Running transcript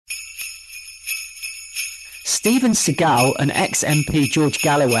Steven Seagal and ex-MP George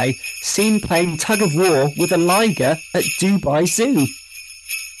Galloway seen playing tug-of-war with a liger at Dubai Zoo.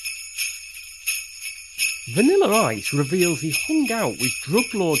 Vanilla Ice reveals he hung out with drug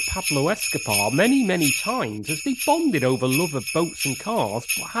lord Pablo Escobar many times as they bonded over love of boats and cars,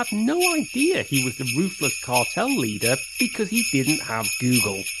 but had no idea he was the ruthless cartel leader because he didn't have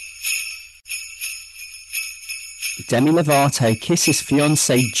Google. Demi Lovato kisses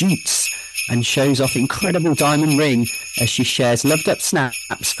fiancé Jutes and shows off incredible diamond ring as she shares loved-up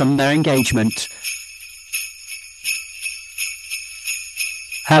snaps from their engagement.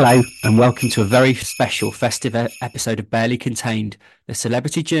 Hello and welcome to a very special festive episode of Barely Contained, the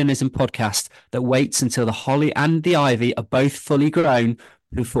celebrity journalism podcast that waits until the holly and the ivy are both fully grown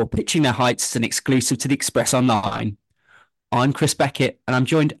before pitching their heights as an exclusive to the Express Online. I'm Chris Beckett and I'm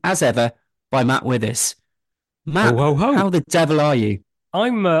joined as ever by Matt Withers. Matt, ho, ho, ho. How the devil are you?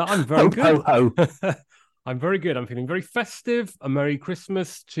 I'm very good. Ho, ho. I'm very good. I'm feeling very festive. A Merry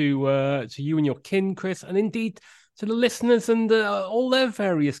Christmas to you and your kin, Chris, and indeed to the listeners and all their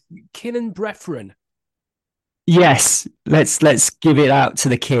various kin and brethren. Yes, let's give it out to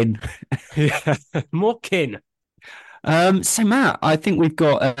the kin. Yeah, more kin. So Matt, I think we've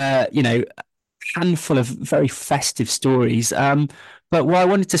got a handful of very festive stories. But what I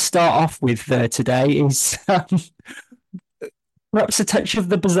wanted to start off with today is perhaps a touch of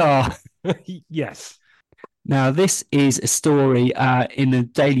the bizarre. Yes. Now, this is a story in the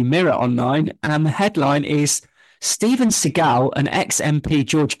Daily Mirror online, and the headline is Steven Seagal and ex-MP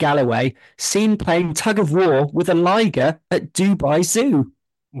George Galloway seen playing tug-of-war with a liger at Dubai Zoo.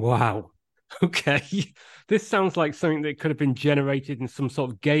 Wow. Okay. This sounds like something that could have been generated in some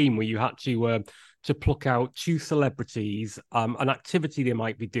sort of game where you had to pluck out two celebrities, an activity they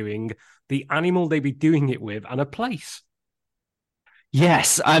might be doing, the animal they'd be doing it with, and a place.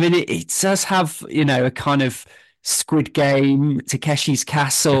 Yes, I mean, it does have, a kind of Squid Game, Takeshi's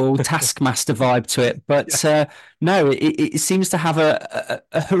Castle, Taskmaster vibe to it. But no, it seems to have a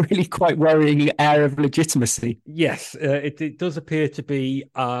really quite worrying air of legitimacy. Yes, it does appear to be,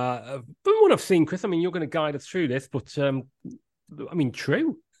 from what I've seen, Chris, I mean, you're going to guide us through this, but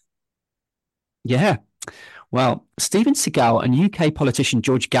true. Yeah. Well, Steven Seagal and UK politician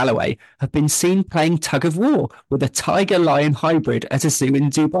George Galloway have been seen playing tug-of-war with a tiger-lion hybrid at a zoo in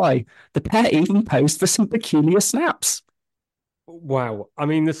Dubai. The pair even posed for some peculiar snaps. Wow. I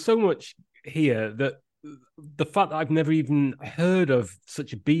mean, there's so much here that the fact that I've never even heard of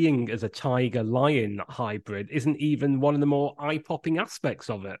such a being as a tiger-lion hybrid isn't even one of the more eye-popping aspects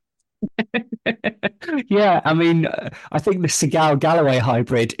of it. Yeah, I mean, I think the Seagal-Galloway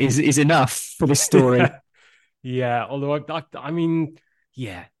hybrid is enough for this story. Yeah, although the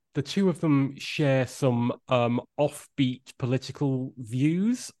two of them share some offbeat political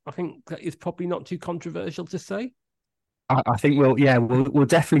views. I think that is probably not too controversial to say. I think we'll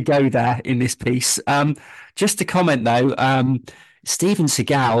definitely go there in this piece. Just to comment though, Steven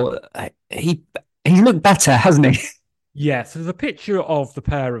Seagal, he looked better, hasn't he? Yeah, so there's a picture of the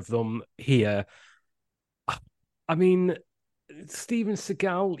pair of them here. I mean, Steven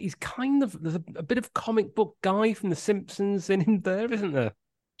Seagal, he's kind of, there's a bit of comic book guy from The Simpsons in him there, isn't there?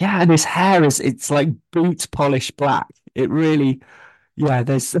 Yeah, and his hair it's like boot polish black. It really,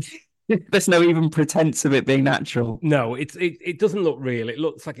 there's there's no even pretense of it being natural. No, it doesn't look real. It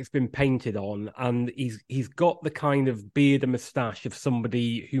looks like it's been painted on, and he's got the kind of beard and moustache of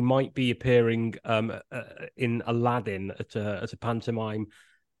somebody who might be appearing in Aladdin at a pantomime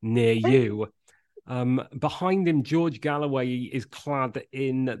near you. Behind him, George Galloway is clad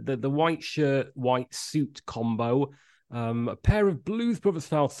in the white shirt, white suit combo, a pair of Blues Brothers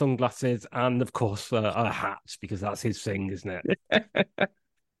style sunglasses, and of course a hat, because that's his thing, isn't it?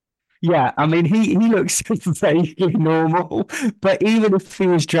 Yeah, I mean he looks vaguely normal, but even if he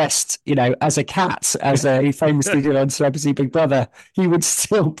was dressed, as a cat, as he famously did on Celebrity Big Brother, he would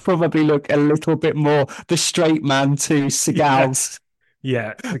still probably look a little bit more the straight man to Seagal's.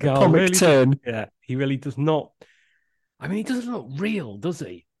 Yeah, Seagal comic really turn. He really does not. I mean, he doesn't look real, does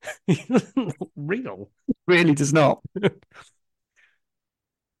he? He doesn't look real. Really does not.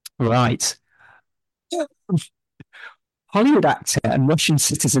 Right. Hollywood actor and Russian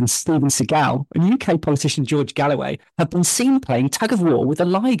citizen Steven Seagal and UK politician George Galloway have been seen playing tug-of-war with a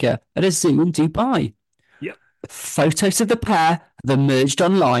liger at a zoo in Dubai. Yep. Photos of the pair have emerged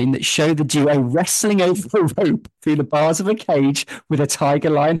online that show the duo wrestling over a rope through the bars of a cage with a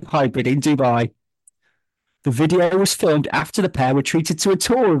tiger-lion hybrid in Dubai. The video was filmed after the pair were treated to a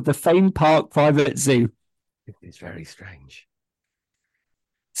tour of the Fame Park private zoo. It's very strange.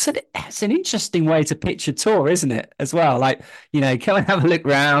 So it's an interesting way to pitch a tour, isn't it? As well, like, come and have a look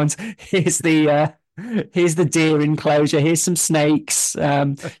round. Here's the Here's the deer enclosure. Here's some snakes.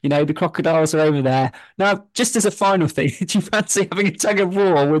 The crocodiles are over there. Now, just as a final thing, do you fancy having a tug of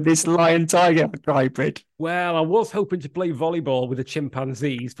war with this lion tiger hybrid? Well, I was hoping to play volleyball with the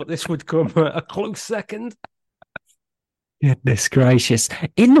chimpanzees, but this would come a close second. Goodness gracious.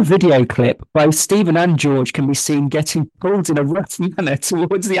 In the video clip, both Stephen and George can be seen getting pulled in a rough manner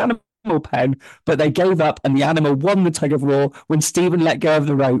towards the animal pen, but they gave up and the animal won the tug of war when Stephen let go of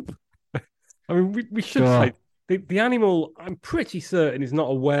the rope. I mean, we should say the animal, I'm pretty certain, is not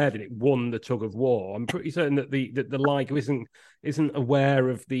aware that it won the tug of war. I'm pretty certain that the liger isn't aware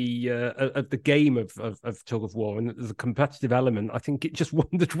of the game of tug of war and that there's a competitive element. I think it just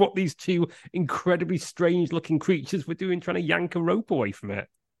wondered what these two incredibly strange looking creatures were doing, trying to yank a rope away from it.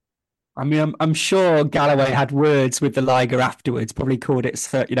 I mean, I'm sure Galloway had words with the liger afterwards, probably called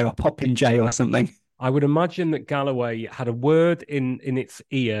it, a pop in jail or something. I would imagine that Galloway had a word in its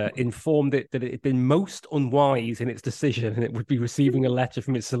ear, informed it that it had been most unwise in its decision and it would be receiving a letter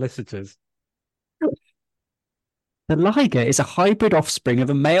from its solicitors. The liger is a hybrid offspring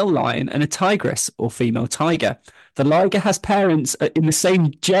of a male lion and a tigress or female tiger. The liger has parents in the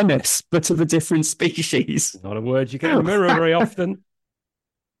same genus, but of a different species. Not a word you get in the mirror very often.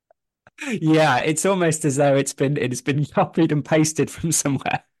 Yeah, it's almost as though it's been copied and pasted from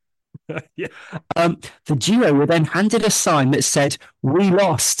somewhere. Yeah. The duo were then handed a sign that said, "We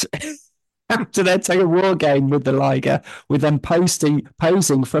lost." After their tug of war game with the liger, with them posing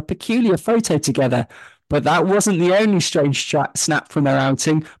for a peculiar photo together. But that wasn't the only strange snap from their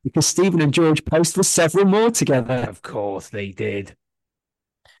outing, because Stephen and George posed for several more together. Of course they did.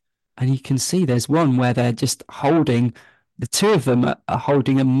 And you can see there's one where they're just holding, the two of them are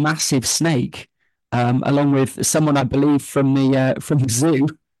holding a massive snake, along with someone, I believe, from the zoo.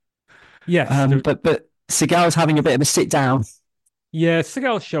 Yes. But Seagal's having a bit of a sit down. Yeah,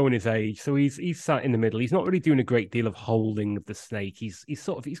 Seagal's showing his age, so he's sat in the middle. He's not really doing a great deal of holding of the snake. He's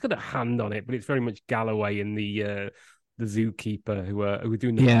got a hand on it, but it's very much Galloway and the zookeeper who are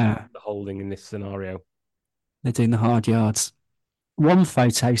doing the holding in this scenario. They're doing the hard yards. One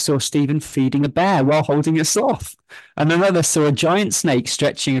photo saw Stephen feeding a bear while holding a sloth, and another saw a giant snake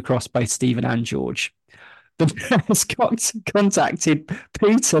stretching across both Stephen and George. The bear's contacted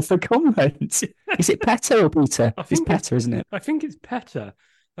Peter for comment. Is it Petter or Peter? It's Petter, isn't it? I think it's Petter.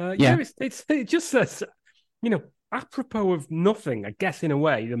 Yeah, it just says, apropos of nothing, I guess, in a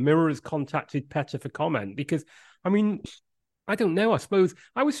way, the Mirror has contacted Petter for comment because, I mean, I don't know. I suppose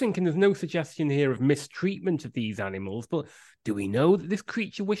I was thinking there's no suggestion here of mistreatment of these animals, but do we know that this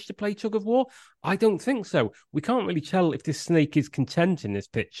creature wished to play tug of war? I don't think so. We can't really tell if this snake is content in this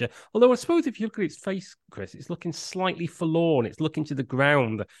picture. Although I suppose if you look at its face, Chris, it's looking slightly forlorn. It's looking to the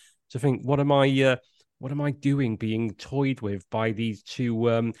ground to think, what am I doing being toyed with by these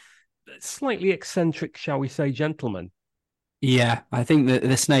two slightly eccentric, shall we say, gentlemen? Yeah, I think that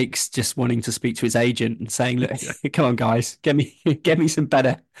the snake's just wanting to speak to his agent and saying, "Look, come on, guys, get me some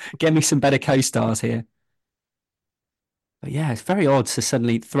better co-stars here." But yeah, it's very odd to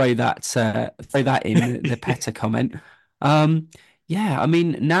suddenly throw that in the Petter comment. Yeah, I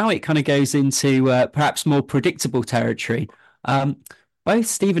mean, now it kind of goes into perhaps more predictable territory. Both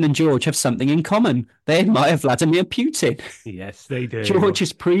Stephen and George have something in common. They admire Vladimir Putin. Yes, they do. George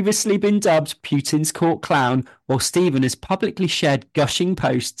has previously been dubbed Putin's court clown, while Stephen has publicly shared gushing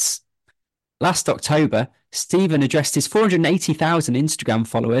posts. Last October, Stephen addressed his 480,000 Instagram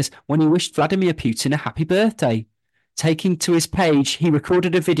followers when he wished Vladimir Putin a happy birthday. Taking to his page, he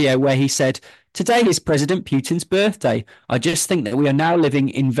recorded a video where he said, "Today is President Putin's birthday. I just think that we are now living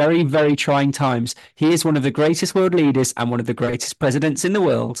in very, very trying times. He is one of the greatest world leaders and one of the greatest presidents in the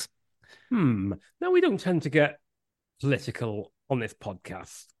world." Now, we don't tend to get political on this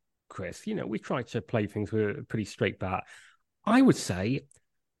podcast, Chris. We try to play things with a pretty straight bat. I would say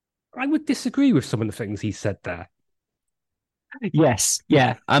I would disagree with some of the things he said there. Yes,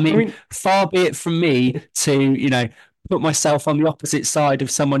 yeah. I mean, far be it from me to, put myself on the opposite side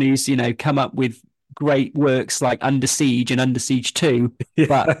of someone who's, come up with great works like Under Siege and Under Siege 2. Yeah.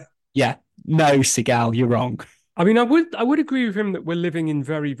 But yeah, no, Seagal, you're wrong. I mean, I would agree with him that we're living in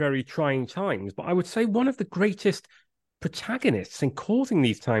very, very trying times, but I would say one of the greatest protagonists in causing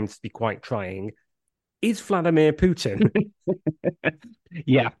these times to be quite trying is Vladimir Putin.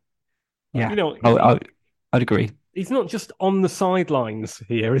 Yeah. I'd agree. He's not just on the sidelines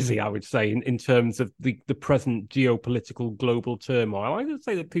here, is he? I would say, in terms of the present geopolitical global turmoil, I would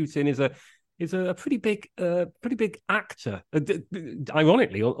say that Putin is a pretty big actor.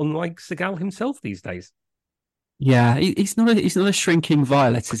 Ironically, unlike Seagal himself these days. Yeah, he's not a shrinking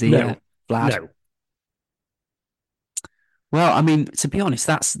violet, is he? No, Vlad? No. Well, I mean, to be honest,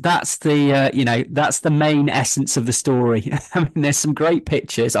 that's the that's the main essence of the story. I mean, there's some great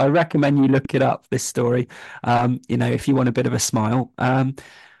pictures. I recommend you look it up. This story, if you want a bit of a smile.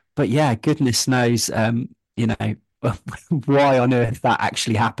 But yeah, goodness knows, why on earth that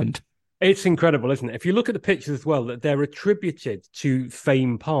actually happened. It's incredible, isn't it? If you look at the pictures as well, that they're attributed to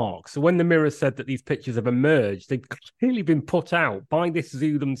Fame Park. So when the Mirror said that these pictures have emerged, they've clearly been put out by this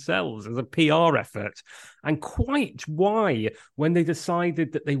zoo themselves as a PR effort. And quite why, when they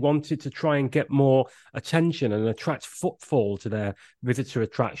decided that they wanted to try and get more attention and attract footfall to their visitor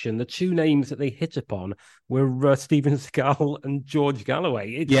attraction, the two names that they hit upon were Steven Seagal and George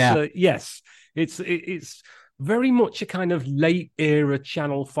Galloway. Yes, it's very much a kind of late era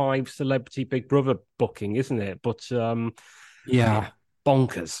Channel 5 celebrity Big Brother booking, isn't it? But Yeah.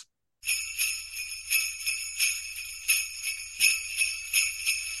 bonkers.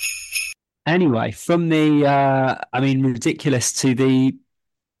 Anyway, from the ridiculous to the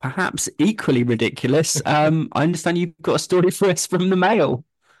perhaps equally ridiculous, I understand you've got a story for us from the Mail.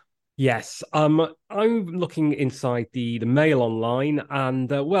 Yes. I'm looking inside the Mail online,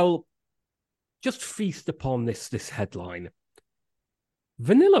 and just feast upon this headline.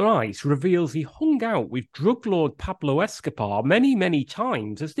 Vanilla Ice reveals he hung out with drug lord Pablo Escobar many, many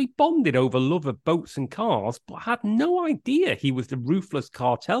times as they bonded over love of boats and cars, but had no idea he was the ruthless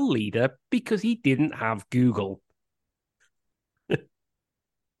cartel leader because he didn't have Google.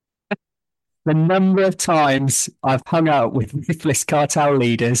 The number of times I've hung out with ruthless cartel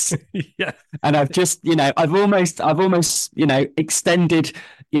leaders, Yeah. and I've just, I've almost, extended,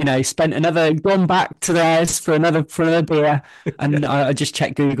 gone back to theirs for another beer, and I just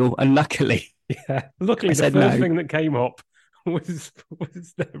checked Google, and luckily, Luckily, the first thing that came up was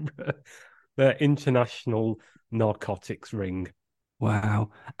their international narcotics ring. Wow.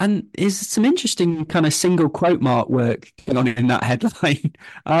 And is some interesting kind of single quote mark work going on in that headline.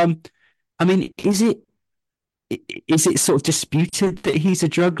 I mean, is it sort of disputed that he's a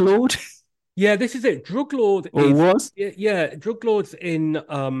drug lord? Yeah, this is it. Drug lord or was? Yeah, drug lords in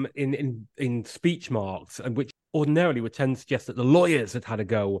speech marks, and which ordinarily would tend to suggest that the lawyers had a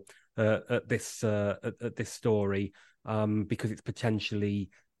go at this story because it's potentially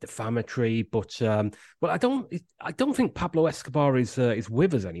defamatory. But I don't think Pablo Escobar is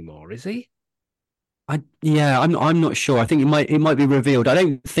with us anymore, is he? I'm not sure. I think it might be revealed. I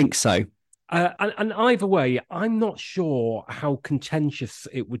don't think so. And either way, I'm not sure how contentious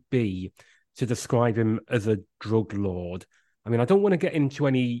it would be to describe him as a drug lord. I mean, I don't want to get into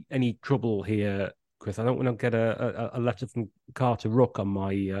any trouble here, Chris. I don't want to get a letter from Carter Ruck on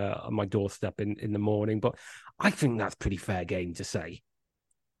my doorstep in the morning, but I think that's pretty fair game to say.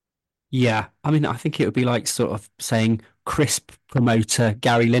 Yeah, I mean, I think it would be like sort of saying crisp promoter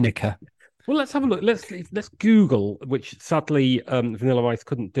Gary Lineker. Well, let's have a look. Let's Google, which sadly Vanilla Ice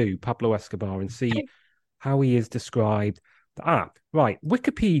couldn't do, Pablo Escobar, and see how he is described. Right.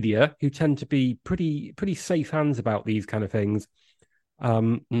 Wikipedia, who tend to be pretty safe hands about these kind of things,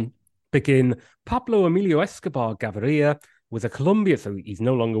 begin. Pablo Emilio Escobar Gaviria was a Colombian, so he's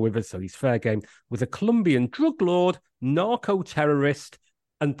no longer with us, so he's fair game, was a Colombian drug lord, narco-terrorist,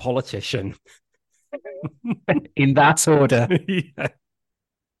 and politician. In that order. Yeah.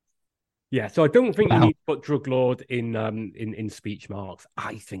 Yeah, so I don't think you need to put drug lord in speech marks.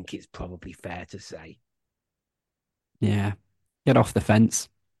 I think it's probably fair to say. Yeah, get off the fence.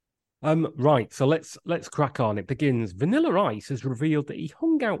 Right, so let's crack on. It begins. Vanilla Ice has revealed that he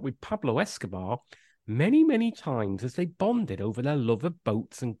hung out with Pablo Escobar many, many times as they bonded over their love of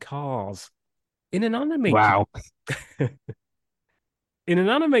boats and cars. In an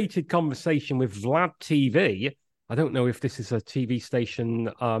animated conversation with Vlad TV. I don't know if this is a TV station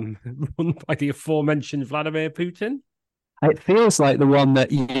run by the aforementioned Vladimir Putin. It feels like the one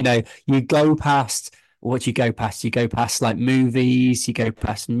that, you go past. What do you go past? You go past like movies, you go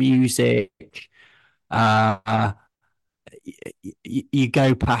past music, you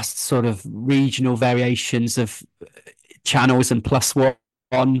go past sort of regional variations of channels and plus one,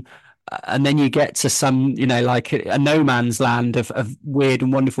 and then you get to some, like a no man's land of weird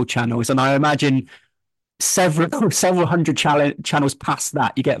and wonderful channels. And I imagine several hundred channels past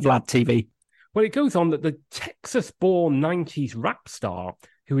that, you get Vlad TV. Well, it goes on that the Texas-born 90s rap star,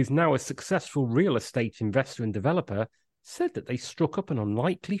 who is now a successful real estate investor and developer, said that they struck up an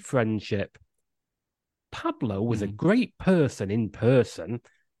unlikely friendship. Pablo was a great person in person.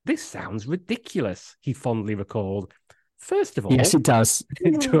 This sounds ridiculous, he fondly recalled. First of all... Yes, it does.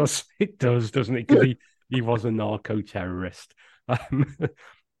 It does, doesn't it? Because he was a narco-terrorist.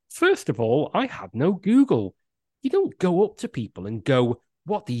 First of all, I had no Google. You don't go up to people and go,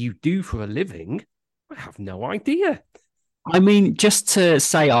 "What do you do for a living?" I have no idea. I mean, just to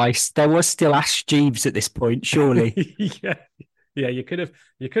say ice, there was still Ash Jeeves at this point, surely. Yeah, yeah. You could have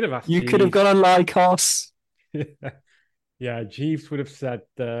asked You could have Jeeves. gone on Lycos. Yeah, Jeeves would have said,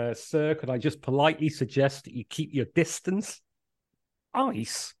 "Sir, could I just politely suggest that you keep your distance?"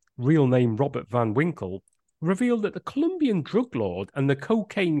 Ice, real name Robert Van Winkle, revealed that the Colombian drug lord and the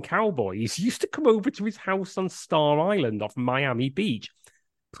cocaine cowboys used to come over to his house on Star Island off Miami Beach,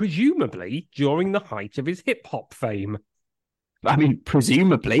 presumably during the height of his hip hop fame. I mean,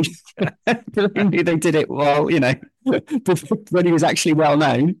 presumably. Presumably they did it while, when he was actually well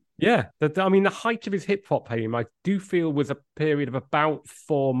known. Yeah, I mean, the height of his hip hop fame, I do feel, was a period of about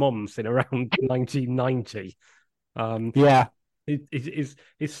 4 months in around 1990. Um, Yeah. his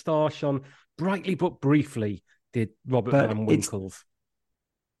star shone brightly but briefly, did Robert But Van it's Winkle's.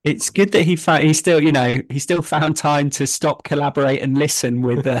 it's good that he still found time to stop, collaborate, and listen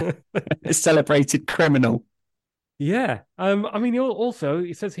with a celebrated criminal. Yeah. I mean,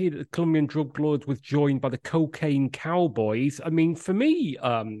 he says here that the Colombian drug lord was joined by the cocaine cowboys. I mean, for me,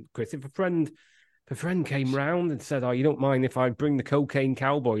 Chris, if a friend came round and said, "Oh, you don't mind if I bring the cocaine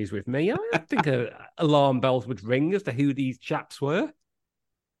cowboys with me?" I think alarm bells would ring as to who these chaps were.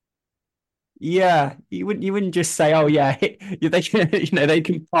 Yeah, you wouldn't just say, "Oh yeah, they can, they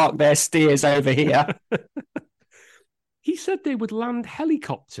can park their steers over here." He said they would land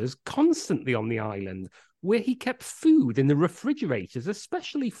helicopters constantly on the island, where he kept food in the refrigerators,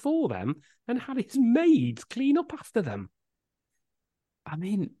 especially for them, and had his maids clean up after them. I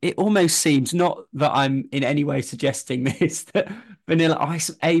mean, it almost seems, not that I'm in any way suggesting this, that Vanilla Ice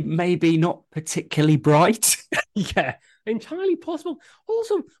maybe not particularly bright. Yeah, entirely possible.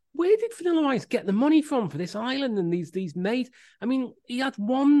 Also, where did Vanilla Ice get the money from for this island and these maids? I mean, he had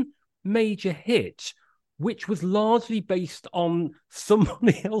one major hit, which was largely based on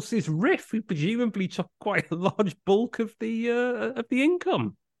somebody else's riff, who presumably took quite a large bulk of the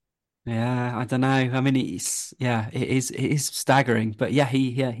income. Yeah, I don't know. I mean, it is staggering, but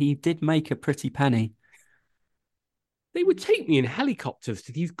he did make a pretty penny. They would take me in helicopters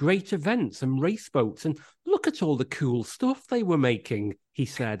to these great events and race boats, and look at all the cool stuff they were making, he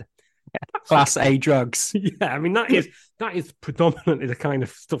said. That's the Class A drugs. Yeah, I mean that is predominantly the kind of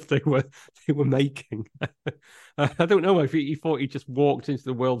stuff they were making. I don't know if he thought he just walked into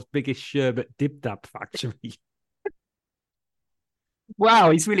the world's biggest sherbet dib dab factory.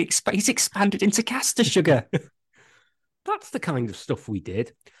 Wow, he's expanded into caster sugar. That's the kind of stuff we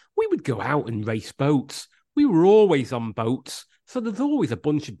did. We would go out and race boats. We were always on boats, so there's always a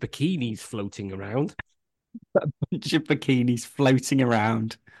bunch of bikinis floating around. A bunch of bikinis floating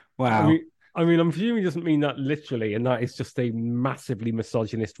around. I Wow. mean, I mean, I'm assuming he doesn't mean that literally, and that is just a massively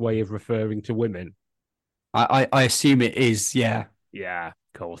misogynist way of referring to women. I assume it is, yeah. Yeah,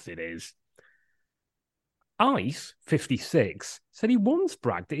 of course it is. Ice, 56, said he once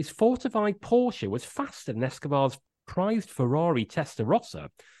bragged that his fortified Porsche was faster than Escobar's prized Ferrari Testarossa.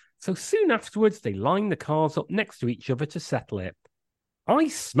 So soon afterwards, they lined the cars up next to each other to settle it. I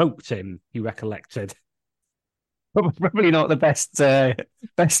smoked him, he recollected. Probably not the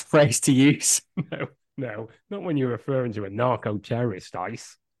best phrase to use. No, no, not when you're referring to a narco terrorist,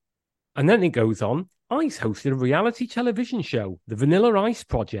 Ice. And then it goes on. Ice hosted a reality television show, The Vanilla Ice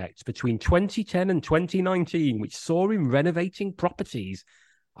Project, between 2010 and 2019, which saw him renovating properties.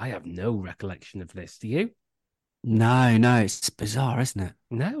 I have no recollection of this. Do you? No, no, it's bizarre, isn't it?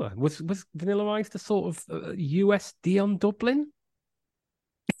 No. Was Vanilla Ice the sort of US Dion Dublin?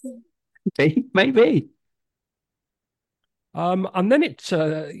 Maybe. And then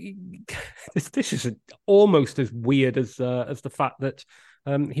this is almost as weird as the fact that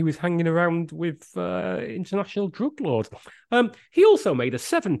he was hanging around with international drug lords. He also made a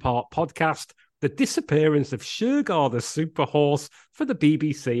 7-part podcast, The Disappearance of Shergar the Super Horse, for the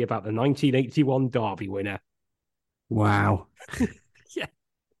BBC about the 1981 Derby winner. Wow. Yeah,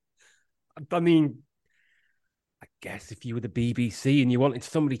 I mean, I guess if you were the BBC and you wanted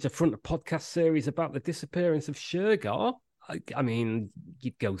somebody to front a podcast series about the disappearance of Shergar, I mean,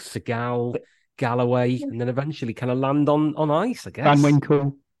 you'd go Seagal, Galloway, and then eventually kind of land on Ice, I Van guess.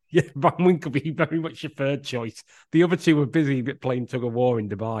 Winkle. Yeah, Van Winkle would be very much your third choice. The other two were busy playing tug-of-war in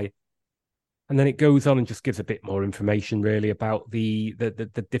Dubai. And then it goes on and just gives a bit more information, really, about the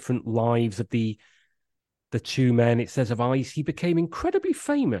different lives of the two men. It says of Ice, he became incredibly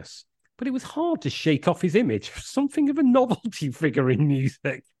famous, but it was hard to shake off his image, something of a novelty figure in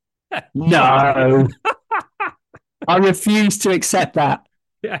music. No, I refuse to accept that.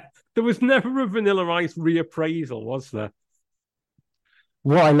 Yeah, there was never a Vanilla Ice reappraisal, was there?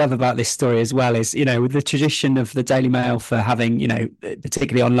 what I love about this story as well is, with the tradition of the Daily Mail for having,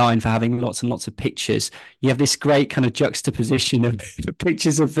 particularly online for having lots and lots of pictures, you have this great kind of juxtaposition of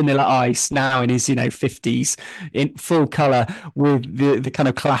pictures of Vanilla Ice now in his, 50s in full color with the kind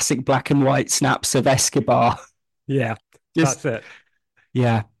of classic black and white snaps of Escobar. Yeah, Just, that's it.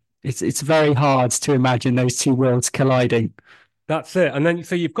 yeah, it's very hard to imagine those two worlds colliding. That's it. And then,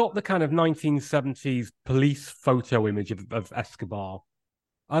 so you've got the kind of 1970s police photo image of Escobar.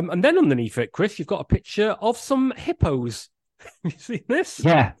 And then underneath it, Chris, you've got a picture of some hippos. You seen this?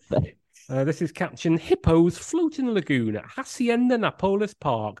 Yeah. This is captioned Hippos float in the lagoon at Hacienda Napoles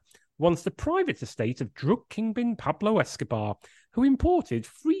Park, once the private estate of drug kingpin Pablo Escobar, who imported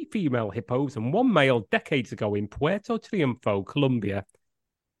 3 female hippos and 1 male decades ago in Puerto Triunfo, Colombia.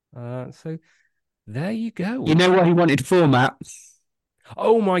 So there you go. You know what he wanted format?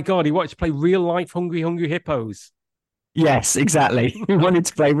 Oh my God, he wanted to play real life Hungry Hungry Hippos. Yes, exactly. He wanted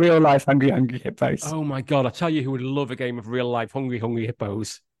to play real life Hungry Hungry Hippos. Oh my God, I tell you who would love a game of real life Hungry Hungry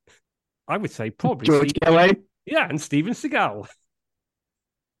Hippos. I would say probably George Galloway. Yeah, and Steven Seagal.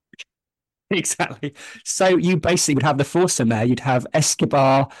 Exactly. So you basically would have the foursome there. You'd have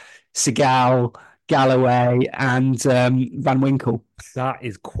Escobar, Seagal, Galloway, and Van Winkle. That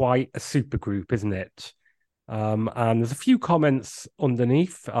is quite a super group, isn't it? And there's a few comments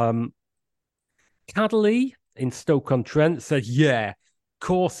underneath. Cadley in Stoke-on-Trent said, yeah, of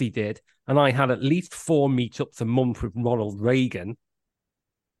course he did. And I had at least 4 meetups a month with Ronald Reagan.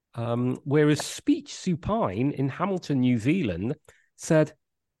 Whereas Speech Supine in Hamilton, New Zealand said,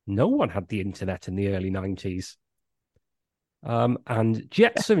 no one had the internet in the early 90s. And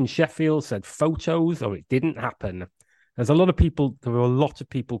Jetser in Sheffield said photos or it didn't happen. There were a lot of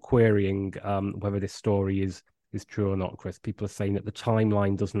people querying whether this story is true or not, Chris. People are saying that the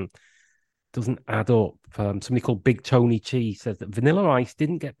timeline doesn't add up. Somebody called Big Tony T says that Vanilla Ice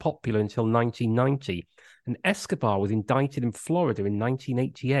didn't get popular until 1990, and Escobar was indicted in Florida in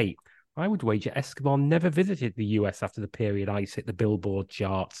 1988. I would wager Escobar never visited the US after the period Ice hit the Billboard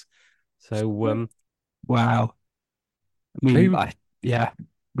charts. So, wow. I mean,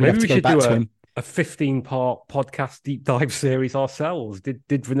 maybe we should do a 15-part podcast deep dive series ourselves.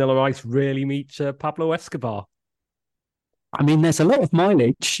 Did Vanilla Ice really meet Pablo Escobar? I mean, there's a lot of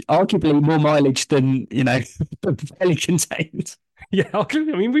mileage, arguably more mileage than, Barely Contained. Yeah, I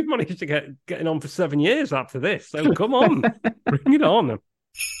mean, we've managed to getting on for 7 years after this. So come on, bring it on.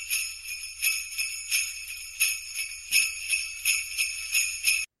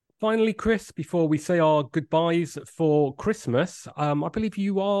 Finally, Chris, before we say our goodbyes for Christmas, I believe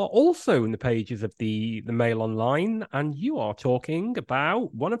you are also in the pages of the Mail Online, and you are talking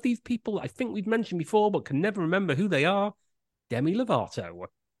about one of these people I think we've mentioned before, but can never remember who they are, Demi Lovato.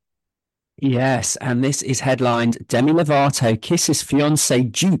 Yes, and this is headlined, Demi Lovato kisses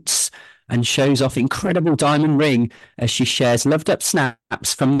fiancé Jutes and shows off incredible diamond ring as she shares loved-up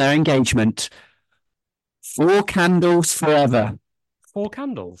snaps from their engagement. 4 candles forever. 4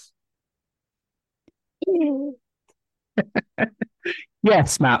 candles?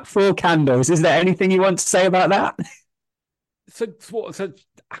 Yes, Matt, 4 candles. Is there anything you want to say about that? So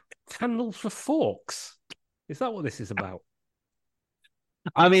candles for forks? Is that what this is about?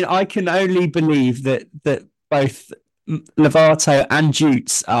 I mean, I can only believe that both Lovato and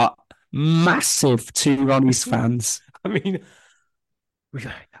Jutes are massive Two Ronnies fans. I mean,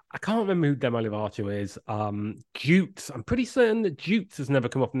 I can't remember who Demi Lovato is. Jutes. I'm pretty certain that Jutes has never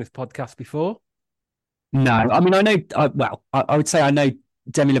come up in this podcast before. No, I mean, I know. I would say I know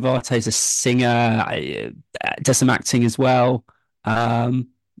Demi Lovato is a singer, does some acting as well. I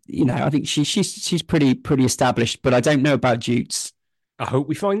think she's pretty established, but I don't know about Jutes. I hope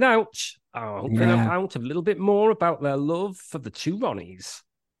we find out. I hope we find out a little bit more about their love for the Two Ronnies.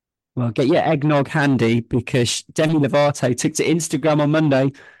 Well, get your eggnog handy because Demi Lovato took to Instagram on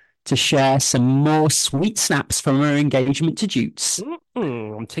Monday to share some more sweet snaps from her engagement to Jutes.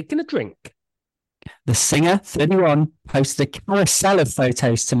 I'm taking a drink. The singer, 31, posted a carousel of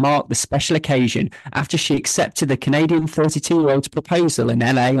photos to mark the special occasion after she accepted the Canadian 32-year-old's proposal in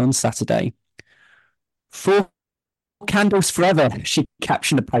LA on Saturday. 4 candles forever, she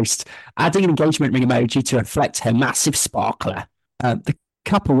captioned the post, adding an engagement ring emoji to reflect her massive sparkler. The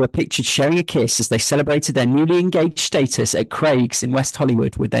couple were pictured sharing a kiss as they celebrated their newly engaged status at Craig's in West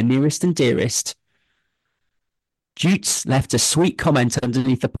Hollywood with their nearest and dearest. Jutes left a sweet comment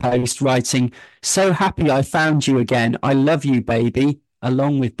underneath the post, writing, "So happy I found you again. I love you, baby,"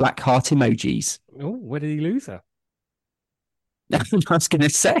 along with black heart emojis. Oh, where did he lose her? I was going to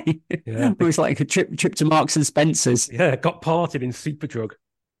say, it was like a trip to Marks and Spencer's. Yeah, got parted in Superdrug.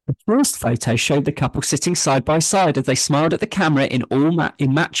 The first photo showed the couple sitting side by side as they smiled at the camera in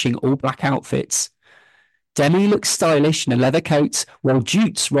matching all black outfits. Demi looked stylish in a leather coat, while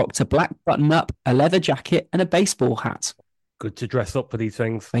Jutes rocked a black button-up, a leather jacket, and a baseball hat. Good to dress up for these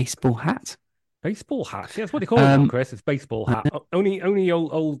things. Baseball hat? Baseball hat. Yeah, that's what they call it now, Chris. It's baseball hat. Only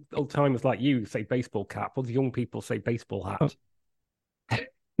old timers like you say baseball cap. All the young people say baseball hat.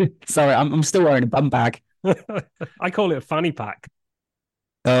 Sorry, I'm still wearing a bum bag. I call it a fanny pack.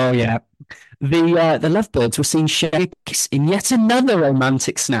 Oh yeah. The lovebirds were seen sharing a kiss in yet another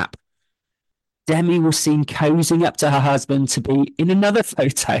romantic snap. Demi was seen cozying up to her husband to be in another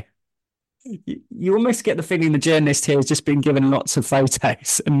photo. You almost get the feeling the journalist here has just been given lots of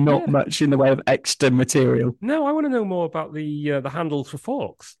photos and not much in the way of extra material. No, I want to know more about the handles for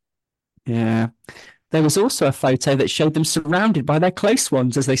forks. Yeah. There was also a photo that showed them surrounded by their close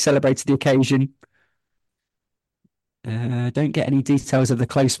ones as they celebrated the occasion. Don't get any details of the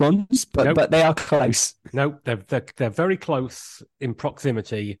close ones, but they are close. No, they're very close in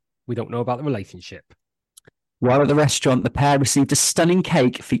proximity. We don't know about the relationship. While at the restaurant, the pair received a stunning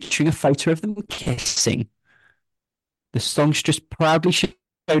cake featuring a photo of them kissing. The songstress proudly showed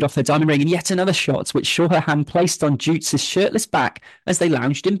off her diamond ring in yet another shot, which saw her hand placed on Jutes' shirtless back as they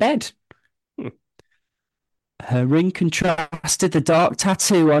lounged in bed. Her ring contrasted the dark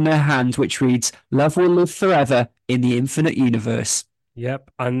tattoo on her hand, which reads, "Love will live forever in the infinite universe." Yep,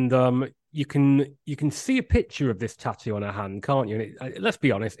 and you can see a picture of this tattoo on her hand, can't you? And let's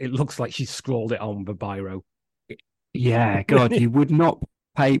be honest, it looks like she scrawled it on with a biro. Yeah, God, you would not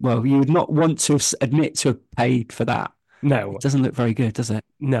pay. Well, you would not want to admit to have paid for that. No, it doesn't look very good, does it?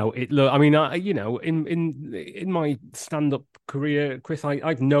 No, it look. I mean, in my stand-up career, Chris,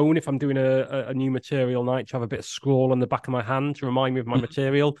 I've known if I'm doing a new material night to have a bit of scrawl on the back of my hand to remind me of my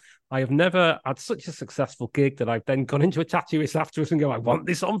material. I have never had such a successful gig that I've then gone into a tattooist afterwards and go, "I want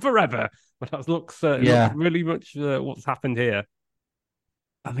this on forever." But that looks really much what's happened here.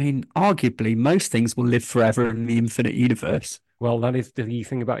 I mean, arguably, most things will live forever in the infinite universe. Well, that is the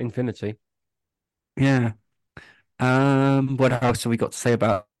thing about infinity. Yeah. What else have we got to say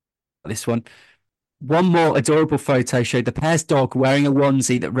about this one? One more adorable photo showed the pair's dog wearing a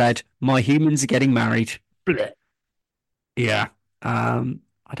onesie that read, "My humans are getting married." Blech. Yeah.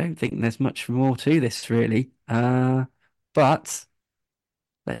 I don't think there's much more to this really. But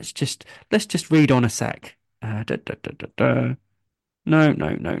let's just read on a sec. No.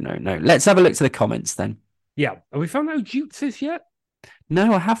 Let's have a look to the comments then. Yeah. Have we found out who Jutes is yet?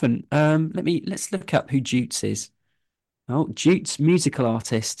 No, I haven't. Let's look up who Jutes is. Oh, Jutes, musical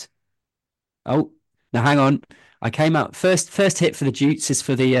artist. Oh, now hang on. I came out first hit for the Jutes is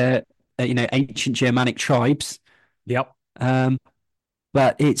for the ancient Germanic tribes. Yep.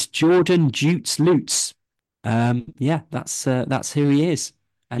 But it's Jordan Jutes Lutz. Yeah, that's who he is.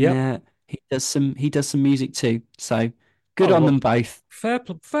 And he does some music too. So good on them both. Fair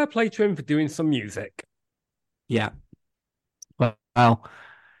play to him for doing some music. Yeah. Well,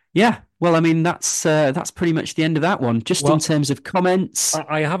 yeah. Well, I mean, that's pretty much the end of that one. Just in terms of comments,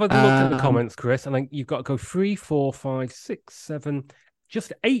 I have a look at the comments, Chris, and you've got to go 3, 4, 5, 6, 7,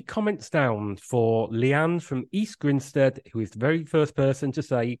 just 8 comments down for Leanne from East Grinstead, who is the very first person to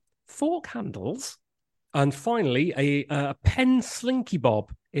say fork handles, and finally a Pen Slinky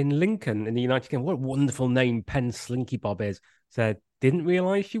Bob in Lincoln in the United Kingdom. What a wonderful name Pen Slinky Bob is. Said didn't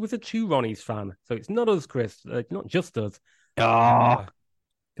realise she was a Two Ronnies fan, so it's not us, Chris. Not just us.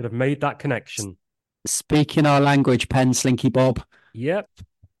 Could have made that connection. Speaking our language, Pen Slinky Bob. Yep.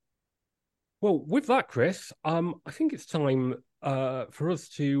 Well, with that, Chris, I think it's time for us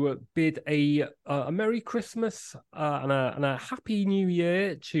to bid a Merry Christmas and a Happy New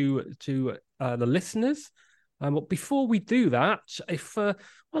Year to the listeners. But before we do that, if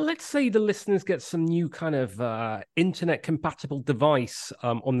let's say the listeners get some new kind of internet-compatible device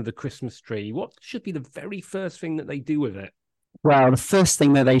under the Christmas tree, what should be the very first thing that they do with it? Well, the first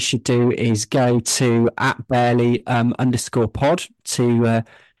thing that they should do is go to @barely _pod to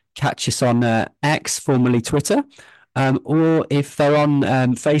catch us on X, formerly Twitter. Or if they're on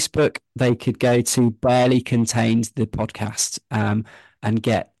Facebook, they could go to Barely Contained the podcast and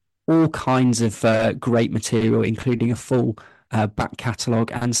get all kinds of great material, including a full back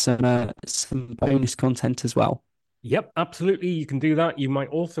catalogue and some bonus content as well. Yep, absolutely. You can do that. You might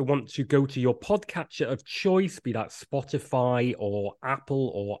also want to go to your podcatcher of choice, be that Spotify or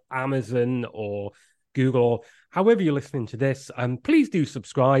Apple or Amazon or Google, or however you're listening to this. Please do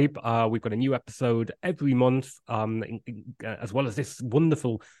subscribe. We've got a new episode every month, as well as this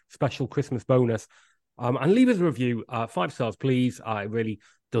wonderful special Christmas bonus. And leave us a review, 5 stars, please. It really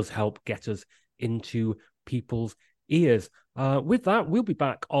does help get us into people's ears. With that, we'll be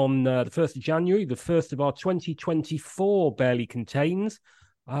back on the 1st of January, the first of our 2024 Barely Contains.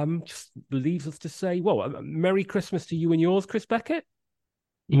 Just leaves us to say, well, Merry Christmas to you and yours, Chris Beckett.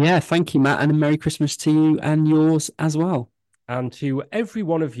 Yeah, thank you, Matt, and a Merry Christmas to you and yours as well. And to every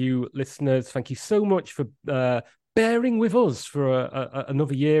one of you listeners, thank you so much for bearing with us for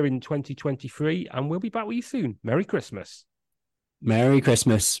another year in 2023. And we'll be back with you soon. Merry Christmas. Merry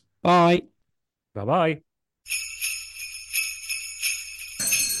Christmas. Bye. Bye-bye.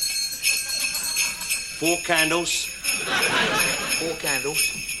 4 candles. 4 candles.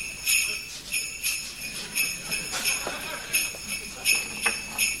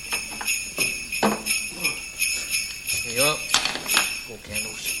 Here you are. 4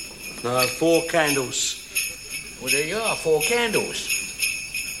 candles. No, 4 candles. Well, there you are, 4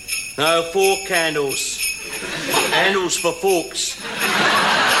 candles. No, 4 candles. Handles for forks.